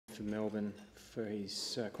for Melbourne for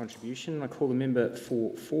his contribution. I call the member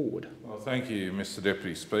for Ford. Well, thank you, Mr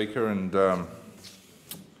Deputy Speaker, and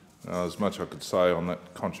there's much I could say on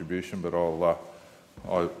that contribution, but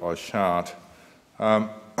I shan't.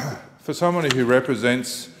 For somebody who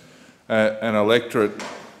represents an electorate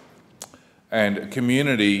and a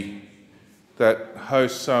community that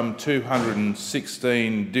hosts some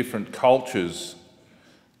 216 different cultures,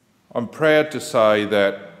 I'm proud to say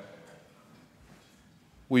that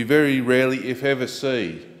we very rarely, if ever,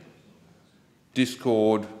 see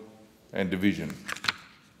discord and division.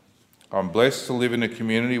 I'm blessed to live in a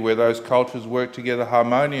community where those cultures work together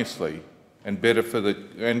harmoniously and for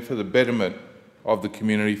the betterment of the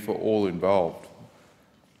community for all involved.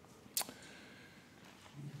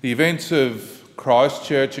 The events of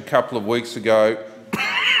Christchurch a couple of weeks ago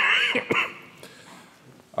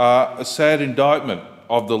are a sad indictment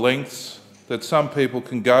of the lengths that some people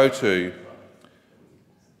can go to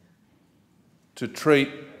treat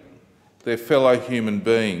their fellow human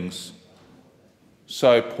beings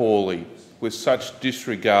so poorly, with such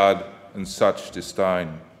disregard and such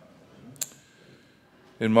disdain.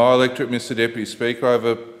 In my electorate, Mr Deputy Speaker, I have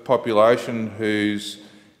a population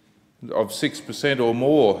of 6% or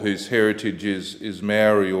more whose heritage is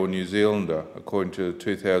Maori or New Zealander, according to the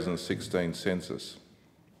 2016 census.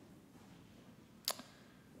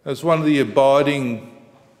 As one of the abiding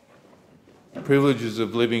privileges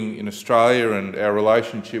of living in Australia and our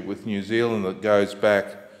relationship with New Zealand that goes back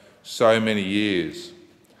so many years,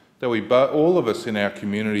 that all of us in our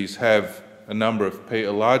communities have a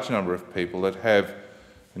large number of people that have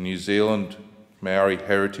a New Zealand Maori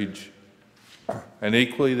heritage, and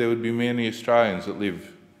equally there would be many Australians that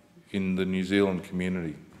live in the New Zealand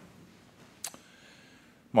community.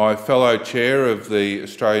 My fellow chair of the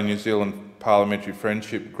Australia-New Zealand Parliamentary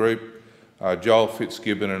Friendship Group, Joel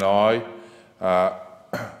Fitzgibbon, and I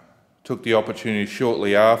took the opportunity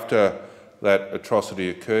shortly after that atrocity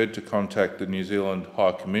occurred to contact the New Zealand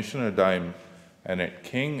High Commissioner, Dame Annette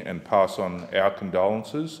King, and pass on our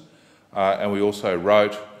condolences. And we also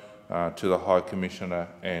wrote to the High Commissioner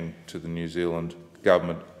and to the New Zealand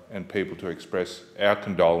Government and people to express our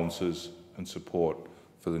condolences and support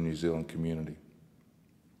for the New Zealand community.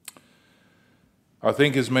 I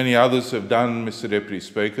think, as many others have done, Mr Deputy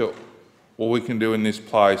Speaker, all we can do in this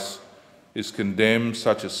place is condemn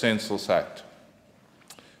such a senseless act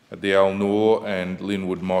at the Al Noor and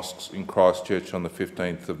Linwood mosques in Christchurch on the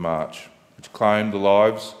 15th of March, which claimed the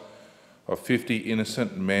lives of 50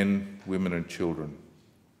 innocent men, women and children.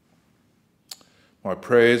 My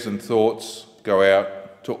prayers and thoughts go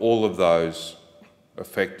out to all of those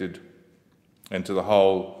affected and to the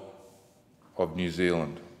whole of New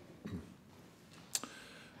Zealand.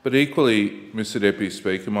 But equally, Mr Deputy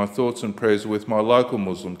Speaker, my thoughts and prayers are with my local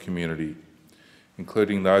Muslim community,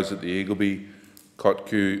 including those at the Eagleby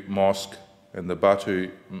Kotku Mosque and the Batu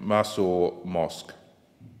Masor Mosque.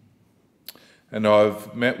 And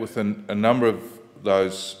I've met with a number of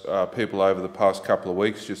those people over the past couple of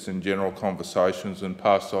weeks, just in general conversations, and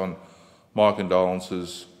passed on my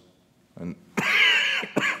condolences and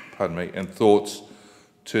and thoughts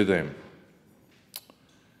to them.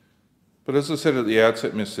 But as I said at the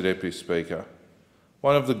outset, Mr Deputy Speaker,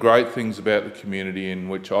 one of the great things about the community in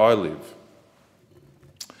which I live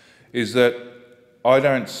is that I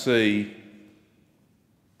don't see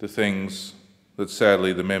the things that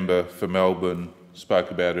sadly the member for Melbourne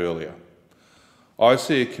spoke about earlier. I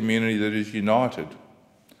see a community that is united,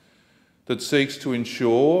 that seeks to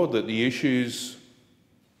ensure that the issues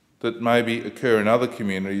that maybe occur in other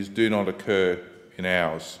communities do not occur in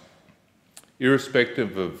ours,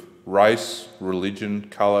 irrespective of race, religion,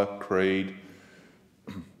 colour, creed.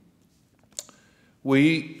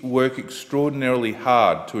 We work extraordinarily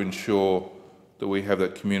hard to ensure that we have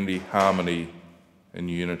that community harmony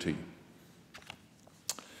and unity.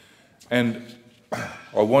 And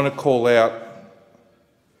I want to call out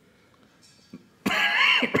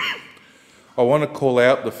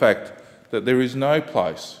the fact that there is no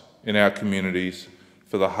place in our communities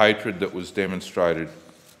for the hatred that was demonstrated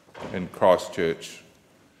in Christchurch,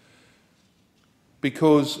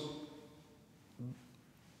 because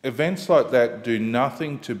events like that do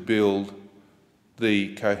nothing to build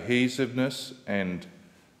the cohesiveness and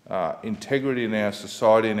integrity in our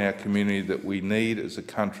society and our community that we need as a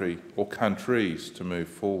country or countries to move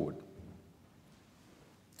forward.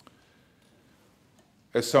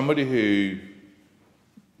 As somebody who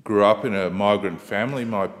grew up in a migrant family,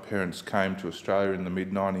 my parents came to Australia in the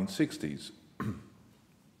mid-1960s.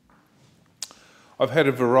 I've had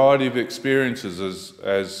a variety of experiences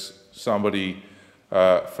as somebody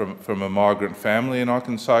from a migrant family, and I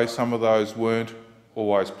can say some of those weren't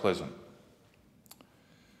always pleasant.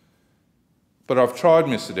 But I've tried,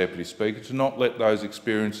 Mr Deputy Speaker, to not let those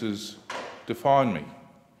experiences define me.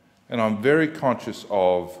 And I'm very conscious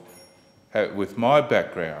of, with my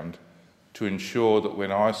background, to ensure that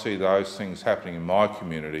when I see those things happening in my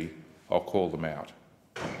community, I'll call them out.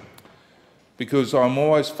 Because I'm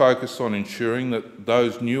always focused on ensuring that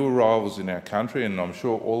those new arrivals in our country, and I'm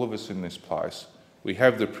sure all of us in this place, we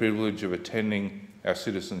have the privilege of attending our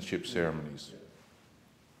citizenship ceremonies.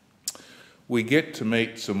 We get to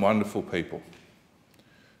meet some wonderful people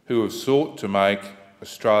who have sought to make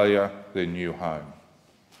Australia their new home.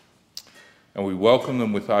 And we welcome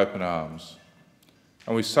them with open arms.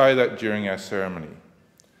 And we say that during our ceremony.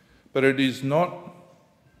 But it is not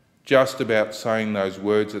just about saying those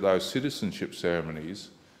words at those citizenship ceremonies.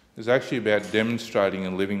 It's actually about demonstrating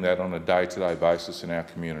and living that on a day-to-day basis in our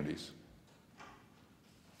communities.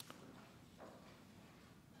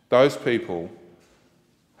 Those people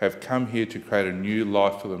have come here to create a new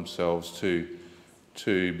life for themselves, to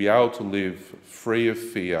be able to live free of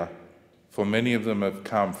fear. For many of them have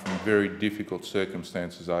come from very difficult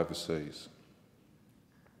circumstances overseas.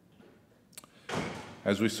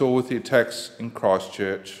 As we saw with the attacks in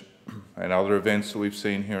Christchurch and other events that we've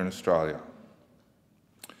seen here in Australia,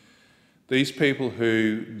 these people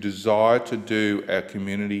who desire to do our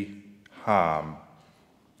community harm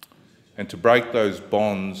and to break those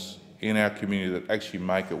bonds in our community that actually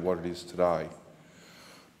make it what it is today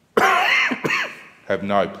have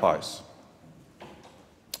no place.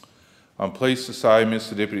 I'm pleased to say,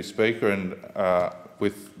 Mr Deputy Speaker, and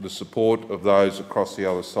with the support of those across the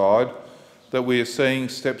other side, that we are seeing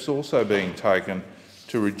steps also being taken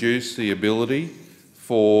to reduce the ability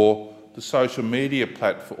for the social media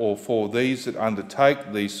platform, or for these that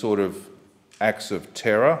undertake these sort of acts of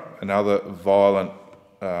terror and other violent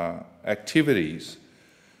activities,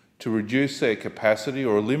 to reduce their capacity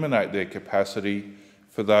or eliminate their capacity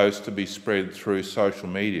for those to be spread through social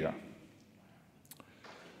media.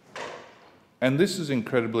 And this is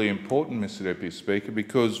incredibly important, Mr Deputy Speaker,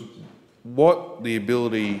 because what the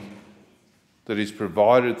ability that is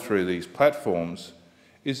provided through these platforms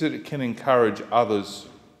is that it can encourage others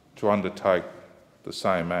to undertake the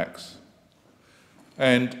same acts.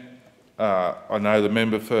 And I know the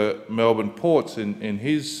member for Melbourne Ports in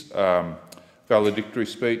his valedictory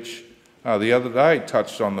speech the other day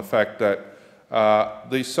touched on the fact that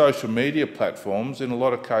these social media platforms, in a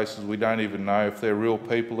lot of cases, we don't even know if they're real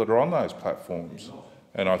people that are on those platforms.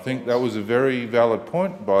 And I think that was a very valid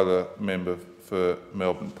point by the member for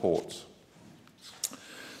Melbourne Ports.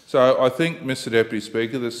 So I think, Mr Deputy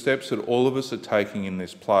Speaker, the steps that all of us are taking in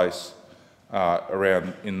this place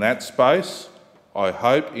around in that space, I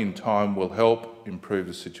hope in time will help improve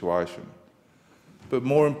the situation. But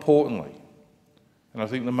more importantly, and I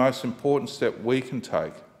think the most important step we can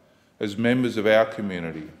take as members of our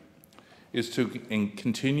community is to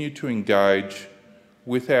continue to engage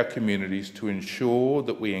with our communities to ensure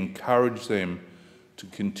that we encourage them to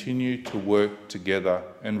continue to work together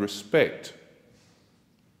and respect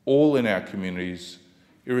all in our communities,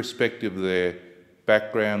 irrespective of their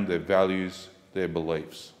background, their values, their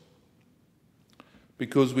beliefs.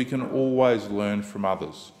 Because we can always learn from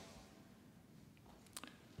others.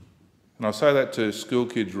 And I say that to school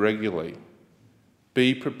kids regularly.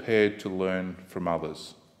 Be prepared to learn from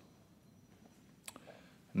others.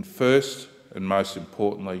 And first and most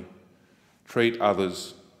importantly, treat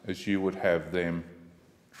others as you would have them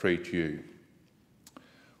treat you.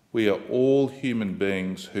 We are all human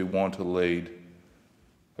beings who want to lead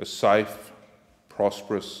a safe,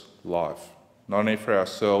 prosperous life, not only for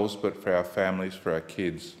ourselves, but for our families, for our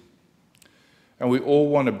kids. And we all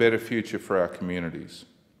want a better future for our communities.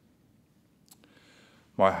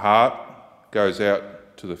 My heart goes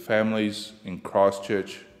out to the families in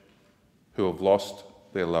Christchurch who have lost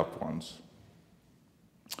their loved ones.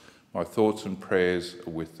 My thoughts and prayers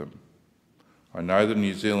are with them. I know the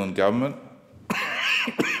New Zealand government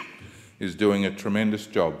is doing a tremendous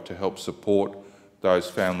job to help support those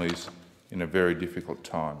families in a very difficult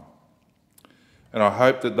time. And I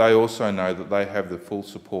hope that they also know that they have the full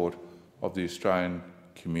support of the Australian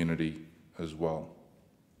community as well.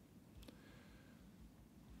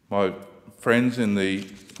 My friends in the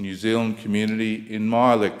New Zealand community in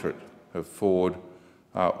my electorate of Ford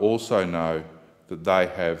also know that they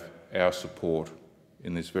have our support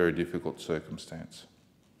in this very difficult circumstance.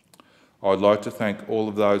 I'd like to thank all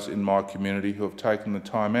of those in my community who have taken the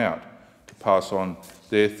time out to pass on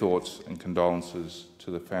their thoughts and condolences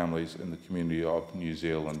to the families and the community of New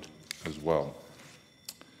Zealand as well.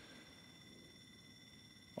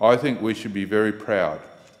 I think we should be very proud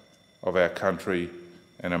of our country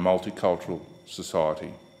and our multicultural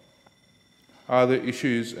society. Are there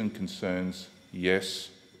issues and concerns? Yes,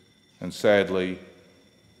 and sadly,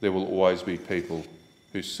 there will always be people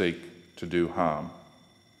who seek to do harm.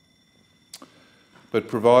 But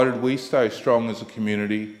provided we stay strong as a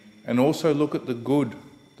community and also look at the good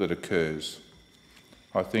that occurs,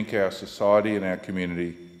 I think our society and our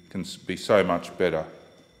community can be so much better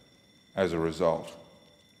as a result.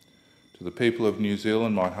 To the people of New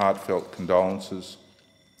Zealand, my heartfelt condolences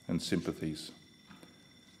and sympathies.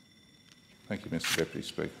 Thank you, Mr. Deputy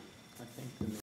Speaker. I thank the